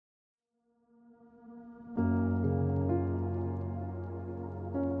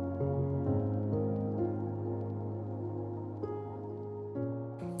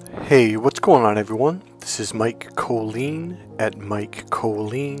Hey, what's going on everyone? This is Mike Kollin at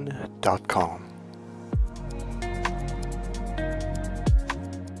MikeKollin.com.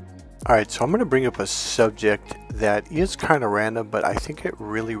 Alright, so I'm going to bring up a subject that is kind of random, but I think it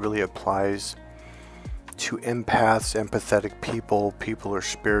really applies to empaths, empathetic people, people who are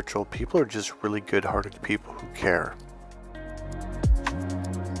spiritual, people who are just really good-hearted people who care.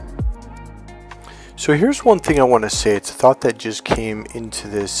 So here's one thing I want to say. It's a thought that just came into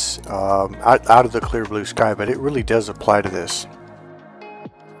this out of the clear blue sky, but it really does apply to this.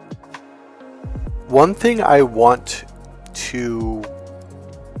 One thing I want to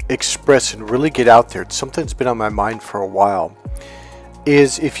express and really get out there, it's something that's been on my mind for a while,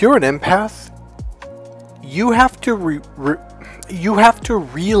 is if you're an empath, you have to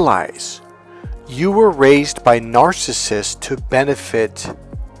realize you were raised by narcissists to benefit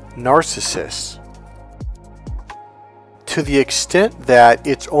narcissists. To the extent that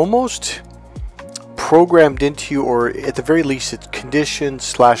it's almost programmed into you, or at the very least it's conditioned /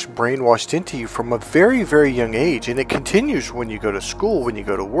 brainwashed into you from a very young age, and it continues when you go to school, when you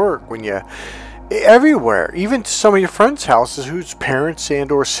go to work, when you everywhere, even to some of your friends' houses whose parents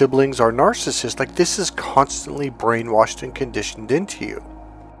and or siblings are narcissists. Like, this is constantly brainwashed and conditioned into you.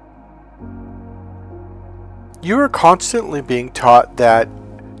 You are constantly being taught that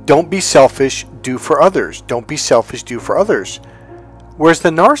don't be selfish, do for others. Don't be selfish, do for others. Whereas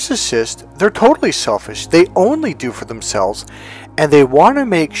the narcissist, they're totally selfish. They only do for themselves, and they want to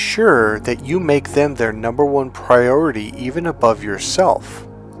make sure that you make them their #1 priority, even above yourself.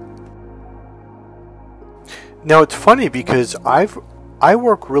 Now it's funny because I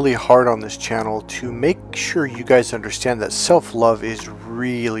work really hard on this channel to make sure you guys understand that self-love is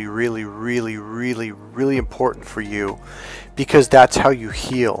really important for you, because that's how you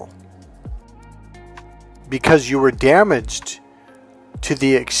heal. Because you were damaged to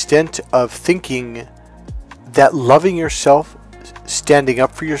the extent of thinking that loving yourself, standing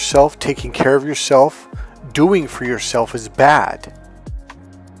up for yourself, taking care of yourself, doing for yourself is bad.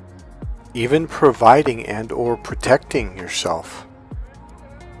 Even providing and or protecting yourself.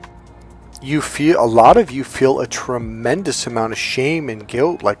 A lot of you feel a tremendous amount of shame and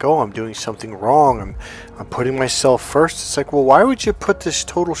guilt, like, oh, I'm doing something wrong, I'm putting myself first. It's like, well, why would you put this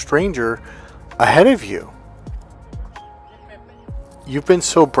total stranger ahead of you? You've been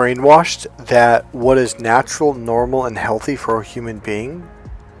so brainwashed that what is natural, normal, and healthy for a human being,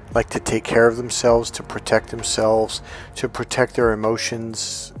 like to take care of themselves, to protect themselves, to protect their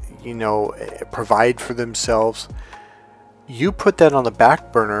emotions, you know, provide for themselves, you put that on the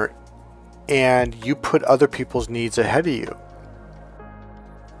back burner, and you put other people's needs ahead of you.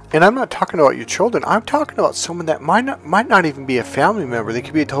 And I'm not talking about your children. I'm talking about someone that might not even be a family member. They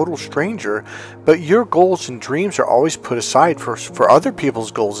could be a total stranger, but your goals and dreams are always put aside for other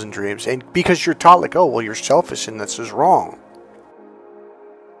people's goals and dreams, and because you're taught, like, oh, well, you're selfish and this is wrong.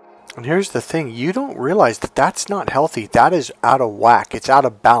 And here's the thing, you don't realize that that's not healthy. That is out of whack. It's out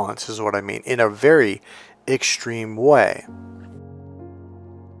of balance is what I mean, in a very extreme way.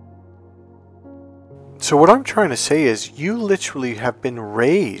 So what I'm trying to say is, you literally have been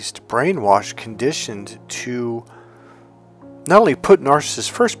raised, brainwashed, conditioned to not only put narcissists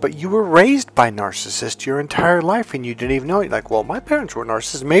first, but you were raised by narcissists your entire life and you didn't even know it. Like, well, my parents were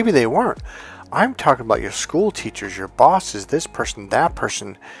narcissists. Maybe they weren't. I'm talking about your school teachers, your bosses, this person, that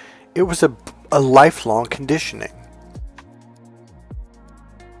person. It was a lifelong conditioning.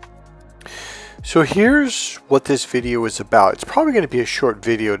 So here's what this video is about. It's probably going to be a short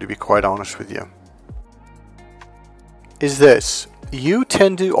video, to be quite honest with you. Is this: you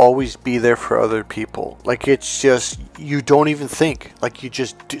tend to always be there for other people. Like, it's just, you don't even think. Like, you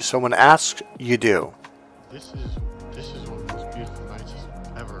just do. Someone asks, you do. This is one of the most beautiful nights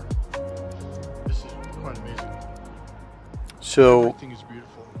ever. This is quite amazing. So, everything is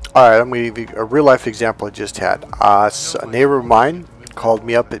beautiful. Alright, I'm going to give you a real life example I just had. A neighbor of mine called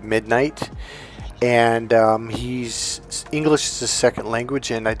me up at midnight, and he's English is his second language,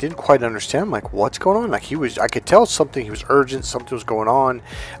 and I didn't quite understand. I'm like, what's going on? Like, I could tell something. He was urgent. Something was going on.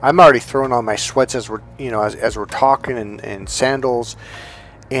 I'm already throwing on my sweats as we're, as we're talking, and sandals,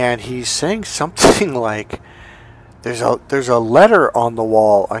 and he's saying something like, there's a letter on the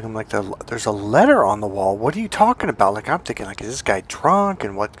wall. I'm like, there's a letter on the wall. What are you talking about? Like, I'm thinking, like, is this guy drunk,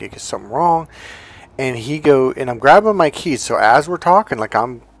 and what, is something wrong? And and I'm grabbing my keys. So as we're talking, like,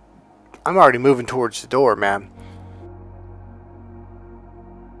 I'm already moving towards the door, man.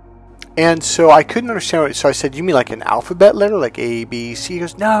 And so I couldn't understand so I said, you mean like an alphabet letter, like A, B, C? He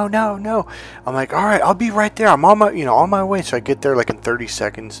goes, no. I'm like, all right, I'll be right there. I'm on my way. So I get there like in 30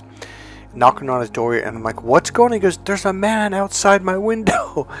 seconds. knocking on his door, and I'm like, what's going on? He goes, there's a man outside my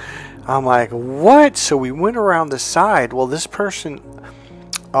window. I'm like, what? So we went around the side. Well, this person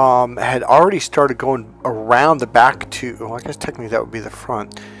had already started going around the back to, well, I guess technically that would be the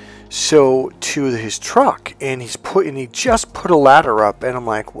front. So to his truck, and he just put a ladder up, and I'm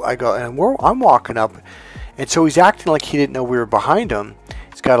like, I'm walking up, and so he's acting like he didn't know we were behind him.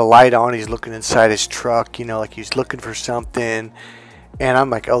 He's got a light on. He's looking inside his truck, you know, like he's looking for something. And I'm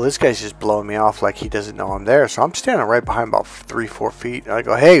like, oh, this guy's just blowing me off like he doesn't know I'm there. So I'm standing right behind about 3-4 feet. And I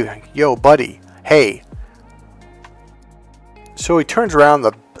go, hey, yo, buddy, hey. So he turns around.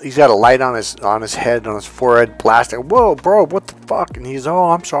 He's got a light on his head, on his forehead, blasting. Whoa, bro, what the fuck? And he's, oh,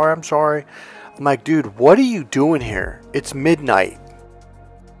 I'm sorry. I'm like, dude, what are you doing here? It's midnight.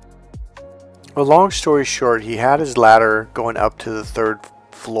 Well, long story short, he had his ladder going up to the 3rd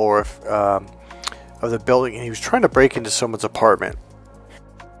floor of the building, and he was trying to break into someone's apartment.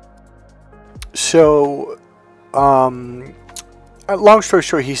 So, long story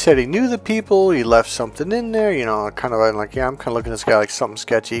short, he said he knew the people. He left something in there, you know. Kind of like, yeah, I'm kind of looking at this guy like something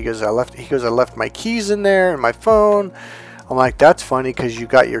sketchy. He goes, I left my keys in there and my phone. I'm like, that's funny because you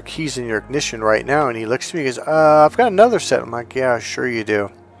got your keys in your ignition right now. And he looks at me and goes, I've got another set. I'm like, yeah, sure you do.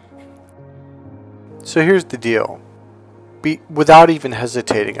 So here's the deal. Without even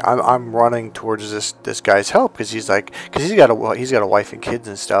hesitating, I'm running towards this guy's help because he's got a wife and kids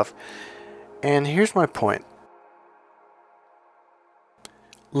and stuff. And here's my point.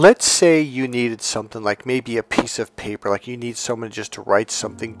 Let's say you needed something like maybe a piece of paper, like you need someone just to write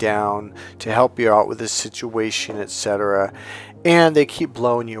something down to help you out with this situation, etc. And they keep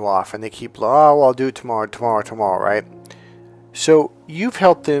blowing you off, and they keep oh, well, I'll do it tomorrow, right? So you've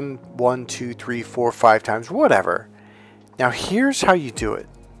helped them 1, 2, 3, 4, 5 times, whatever. Now here's how you do it.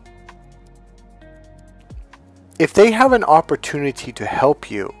 If they have an opportunity to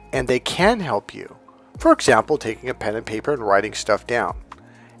help you, and they can help you, for example, taking a pen and paper and writing stuff down,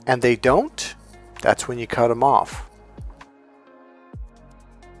 and they don't, that's when you cut them off.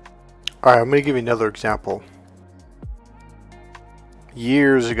 Alright, I'm going to give you another example.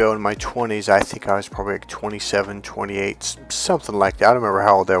 Years ago in my 20s, I think I was probably like 27, 28, something like that. I don't remember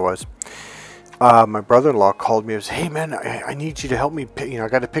how old I was. My brother-in-law called me and said, hey man, I need you to help me, I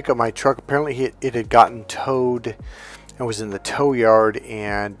got to pick up my truck. Apparently it had gotten towed and was in the tow yard,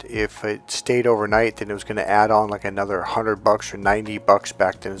 and if it stayed overnight, then it was going to add on like another $100 or $90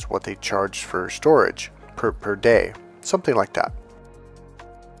 back then is what they charged for storage per day, something like that.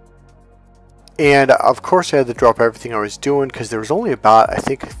 And of course I had to drop everything I was doing because there was only about, I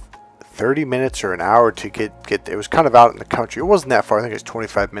think, 30 minutes or an hour to get it was kind of out in the country. It wasn't that far. I think it was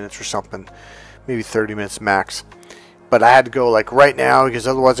 25 minutes or something, maybe 30 minutes max. But I had to go like right now because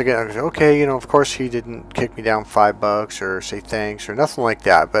otherwise I get okay, of course he didn't kick me down $5 or say thanks or nothing like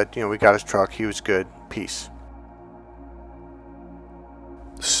that. But we got his truck. He was good. Peace.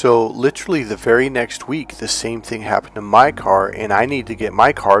 So literally the very next week, the same thing happened to my car, and I need to get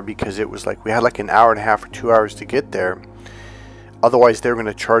my car because it was like we had like an hour and a half or 2 hours to get there. Otherwise, they were going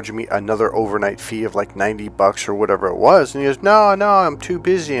to charge me another overnight fee of like $90 or whatever it was. And he goes, no, I'm too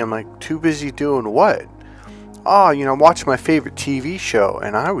busy. I'm like, too busy doing what? Oh, I'm watching my favorite TV show.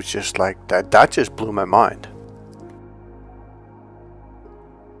 And I was just like, that just blew my mind.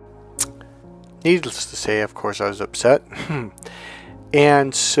 Needless to say, of course, I was upset.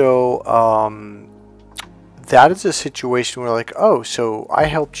 And so that is a situation where like, oh, so I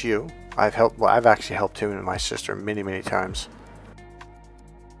helped you. I've actually helped him and my sister many, many times.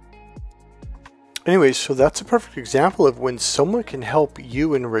 Anyways, so that's a perfect example of when someone can help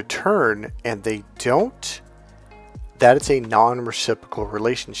you in return and they don't. That is a non-reciprocal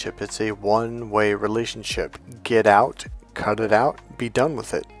relationship. It's a one-way relationship. Get out, cut it out, be done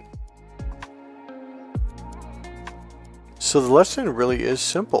with it. So the lesson really is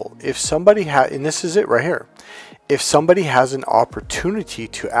simple. If somebody and this is it right here. If somebody has an opportunity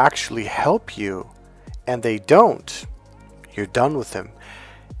to actually help you and they don't, you're done with them.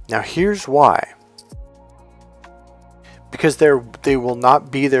 Now here's why. Because they will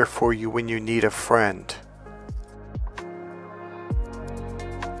not be there for you when you need a friend.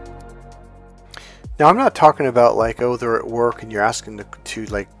 Now I'm not talking about like, oh, they're at work and you're asking to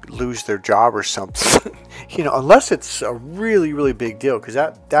like lose their job or something. Unless it's a really, really big deal, because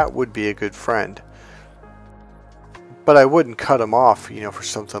that would be a good friend. But I wouldn't cut them off, for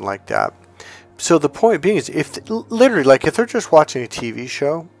something like that. So the point being is, if they're just watching a TV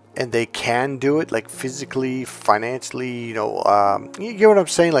show and they can do it, like physically, financially, you get what I'm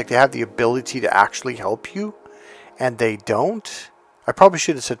saying? Like they have the ability to actually help you, and they don't. I probably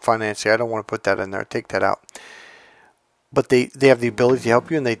should have said financially. I don't want to put that in there. Take that out. but they have the ability to help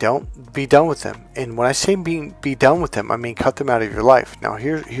you and they don't, be done with them. And when I say be done with them, I mean cut them out of your life. Now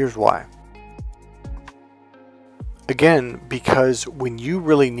here's why. Again, because when you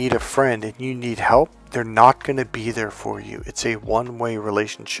really need a friend and you need help, they're not going to be there for you. It's a one-way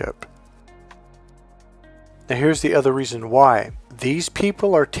relationship. Now here's the other reason why. These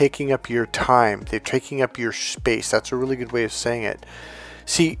people are taking up your time. They're taking up your space. That's a really good way of saying it.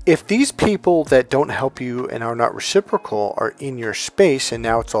 See, if these people that don't help you and are not reciprocal are in your space and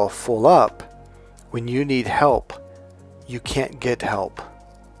now it's all full up, when you need help, you can't get help.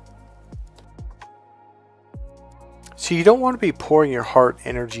 So you don't want to be pouring your heart,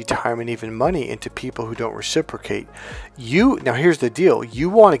 energy, time, and even money into people who don't reciprocate. Now here's the deal. You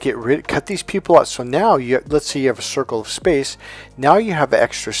want to cut these people out. So now, let's say you have a circle of space. Now you have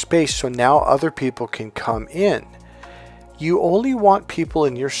extra space, so now other people can come in. You only want people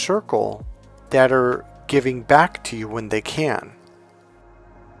in your circle that are giving back to you when they can.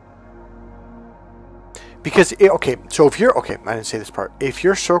 Because, so if you're, I didn't say this part. If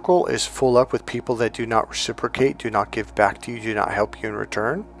your circle is full up with people that do not reciprocate, do not give back to you, do not help you in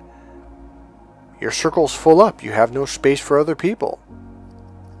return, your circle's full up. You have no space for other people.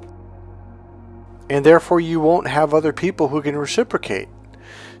 And therefore you won't have other people who can reciprocate.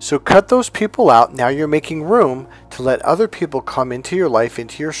 So cut those people out. Now you're making room to let other people come into your life,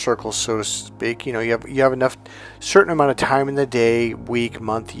 into your circle, so to speak. You have enough, certain amount of time in the day, week,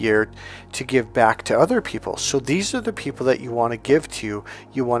 month, year to give back to other people. So these are the people that you want to give to.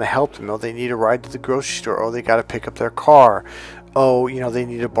 You want to help them. Oh, they need a ride to the grocery store. Oh, they got to pick up their car. Oh, they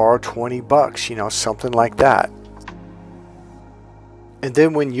need to borrow $20, something like that. And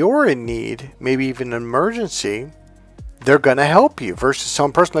then when you're in need, maybe even an emergency, they're going to help you versus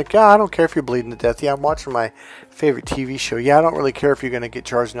some person like, yeah, I don't care if you're bleeding to death. Yeah, I'm watching my favorite TV show. Yeah, I don't really care if you're going to get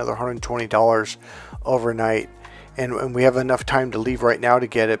charged another $120 overnight. And we have enough time to leave right now to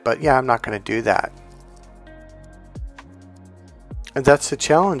get it. But yeah, I'm not going to do that. And that's the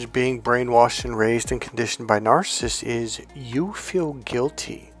challenge being brainwashed and raised and conditioned by narcissists is you feel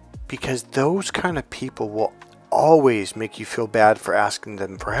guilty because those kind of people will always make you feel bad for asking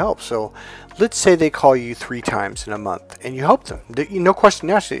them for help. So let's say they call you 3 times in a month and you help them. No question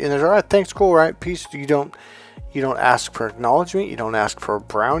asked. And they're all right, thanks, cool, right, peace. You don't ask for acknowledgement. You don't ask for a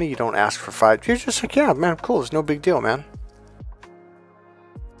brownie. You don't ask for 5. You're just like, yeah, man, cool. It's no big deal, man.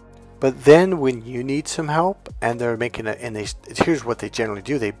 But then when you need some help and they're making here's what they generally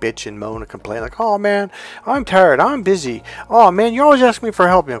do. They bitch and moan and complain like, oh man, I'm tired. I'm busy. Oh man, you always ask me for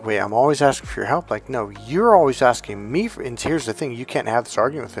help. Like, wait, I'm always asking for your help. Like, no, you're always asking me for, and here's the thing. You can't have this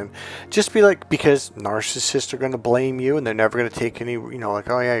argument with him. Just be like, because narcissists are going to blame you and they're never going to take any, like,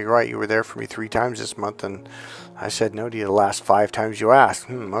 oh yeah, you're right. You were there for me 3 times this month. And I said no to you the last 5 times you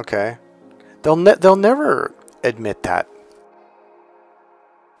asked. Okay. They'll never admit that.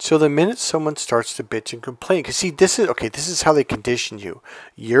 So the minute someone starts to bitch and complain, because see, this is how they condition you.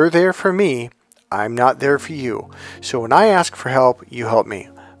 You're there for me, I'm not there for you. So when I ask for help, you help me.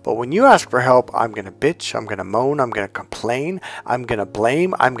 But when you ask for help, I'm going to bitch, I'm going to moan, I'm going to complain, I'm going to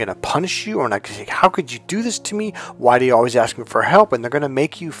blame, I'm going to punish you. And I can say, how could you do this to me? Why do you always ask me for help? And they're going to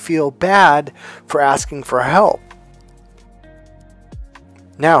make you feel bad for asking for help.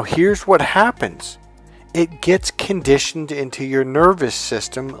 Now, here's what happens. It gets conditioned into your nervous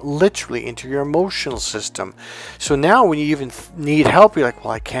system, literally into your emotional system. So now when you even need help, you're like,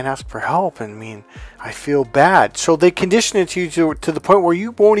 well, I can't ask for help. I mean, I feel bad. So they condition it to you to the point where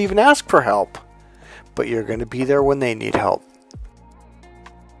you won't even ask for help. But you're going to be there when they need help.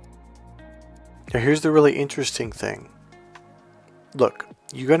 Now here's the really interesting thing. Look,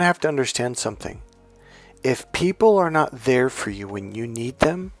 you're going to have to understand something. If people are not there for you when you need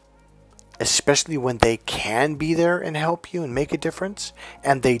them, especially when they can be there and help you and make a difference,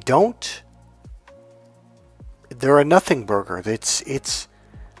 and they don't, they're a nothing burger.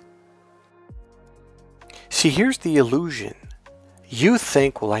 See, here's the illusion. You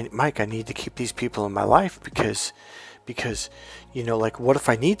think, well, Mike, I need to keep these people in my life because, like, what if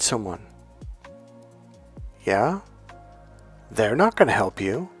I need someone? Yeah, they're not going to help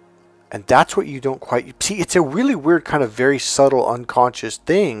you. And that's what you don't quite see. It's a really weird kind of very subtle unconscious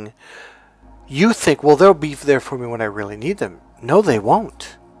thing. You think, well, they'll be there for me when I really need them. No, they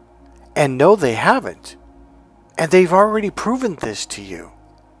won't. And no, they haven't. And they've already proven this to you.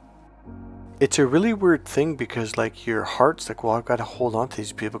 It's a really weird thing because, like, your heart's like, well, I've got to hold on to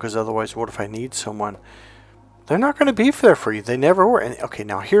these people because otherwise, what if I need someone? They're not going to be there for you. They never were. And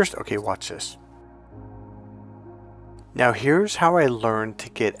okay, watch this. Now, here's how I learned to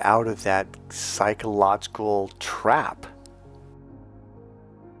get out of that psychological trap.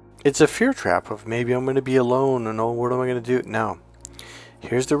 It's a fear trap of maybe I'm going to be alone and oh, what am I going to do? No.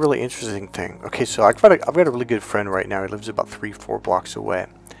 Here's the really interesting thing. Okay, so I've got a really good friend right now. He lives about 3-4 blocks away.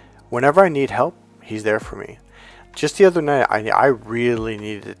 Whenever I need help, he's there for me. Just the other night, I really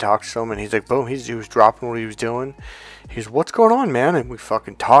needed to talk to someone. He's like, boom, he was dropping what he was doing. He's, what's going on, man? And we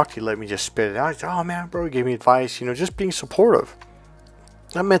fucking talked. He let me just spit it out. He's like, oh, man, bro, he gave me advice. You know, just being supportive.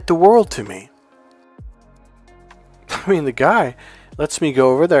 That meant the world to me. I mean, the guy lets me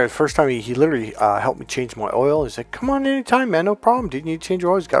go over there. The first time he literally helped me change my oil. He's like, come on anytime, man, no problem. Didn't need to change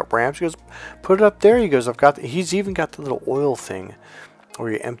your oil? He's got ramps. He goes, put it up there. He goes, he's even got the little oil thing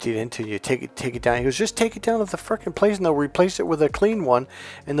where you empty it into, you take it down. He goes, just take it down to the frickin' place and they'll replace it with a clean one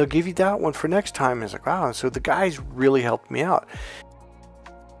and they'll give you that one for next time. And it's like, wow. So the guy's really helped me out.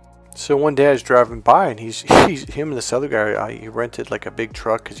 So one day I was driving by and he's him and this other guy, he rented like a big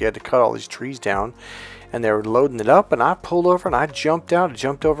truck because he had to cut all these trees down and they were loading it up, and I pulled over and I jumped out. I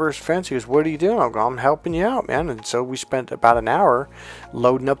jumped over his fence. He goes, what are you doing? I'm helping you out, man. And so we spent about an hour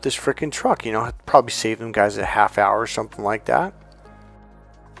loading up this freaking truck. You know, I'd probably saved them guys a half hour or something like that.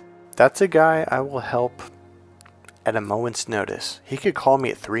 That's a guy I will help at a moment's notice. He could call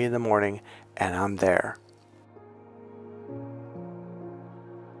me at 3 in the morning and I'm there.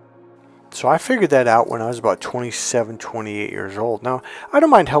 So I figured that out when I was about 27, 28 years old. Now, I don't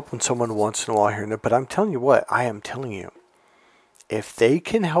mind helping someone once in a while here and there, but I'm telling you what, I am telling you, if they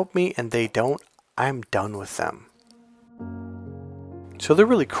can help me and they don't, I'm done with them. So the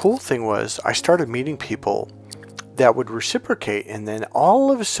really cool thing was I started meeting people that would reciprocate, and then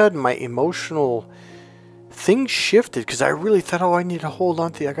all of a sudden my emotional things shifted because I really thought, oh, I need to hold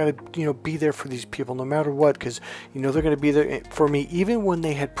on to, I got to, you know, be there for these people no matter what, because, you know, they're going to be there for me even when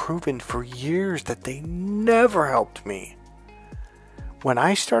they had proven for years that they never helped me. When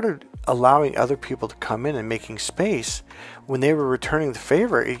I started allowing other people to come in and making space when they were returning the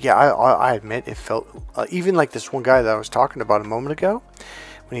favor, yeah, I admit it felt, even like this one guy that I was talking about a moment ago,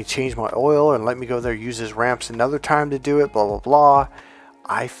 when he changed my oil and let me go there, use his ramps another time to do it, blah, blah, blah.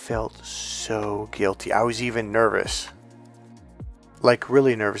 I felt so guilty. I was even nervous. Like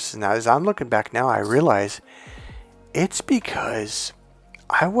really nervous. And as I'm looking back now, I realize it's because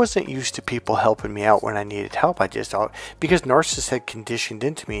I wasn't used to people helping me out when I needed help. I just thought, because Narcissist had conditioned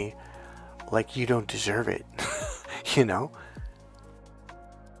into me, like, you don't deserve it. You know?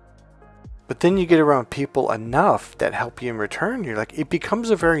 But then you get around people enough that help you in return. You're like, it becomes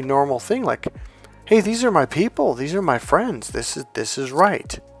a very normal thing. Like, hey, these are my people. These are my friends. This is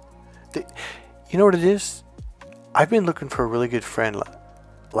right. You know what it is? I've been looking for a really good friend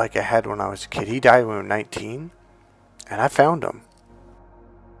like I had when I was a kid. He died when I was 19, and I found him.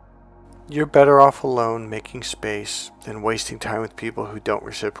 You're better off alone making space than wasting time with people who don't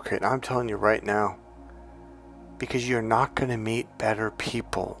reciprocate. I'm telling you right now, because you're not going to meet better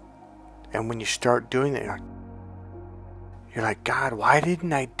people. And when you start doing that, you're like, God, why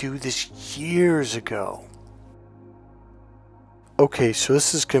didn't I do this years ago? Okay, so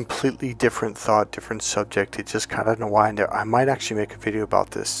this is completely different thought, different subject. It just kind of know why. I might actually make a video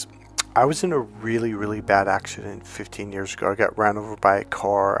about this. I was in a really, really bad accident 15 years ago. I got ran over by a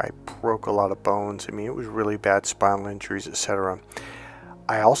car. I broke a lot of bones. I mean, it was really bad, spinal injuries, etc.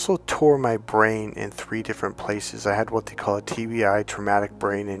 I also tore my brain in 3 different places. I had what they call a TBI, traumatic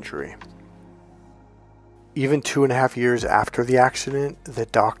brain injury. Even 2.5 years after the accident, the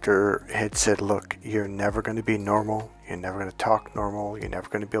doctor had said, look, you're never going to be normal. You're never going to talk normal. You're never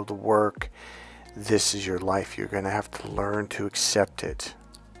going to be able to work. This is your life. You're going to have to learn to accept it.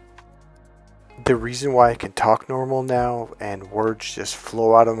 The reason why I can talk normal now and words just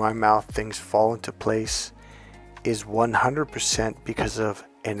flow out of my mouth, things fall into place, is 100% because of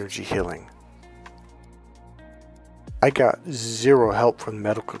energy healing. I got zero help from the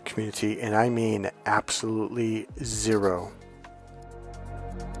medical community, and I mean absolutely zero.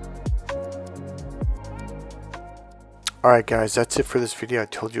 Alright guys, that's it for this video. I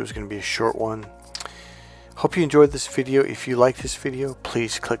told you it was going to be a short one. Hope you enjoyed this video. If you like this video,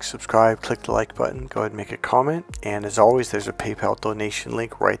 please click subscribe, click the like button, go ahead and make a comment. And as always, there's a PayPal donation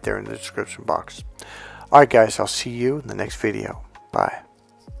link right there in the description box. Alright guys, I'll see you in the next video. Bye.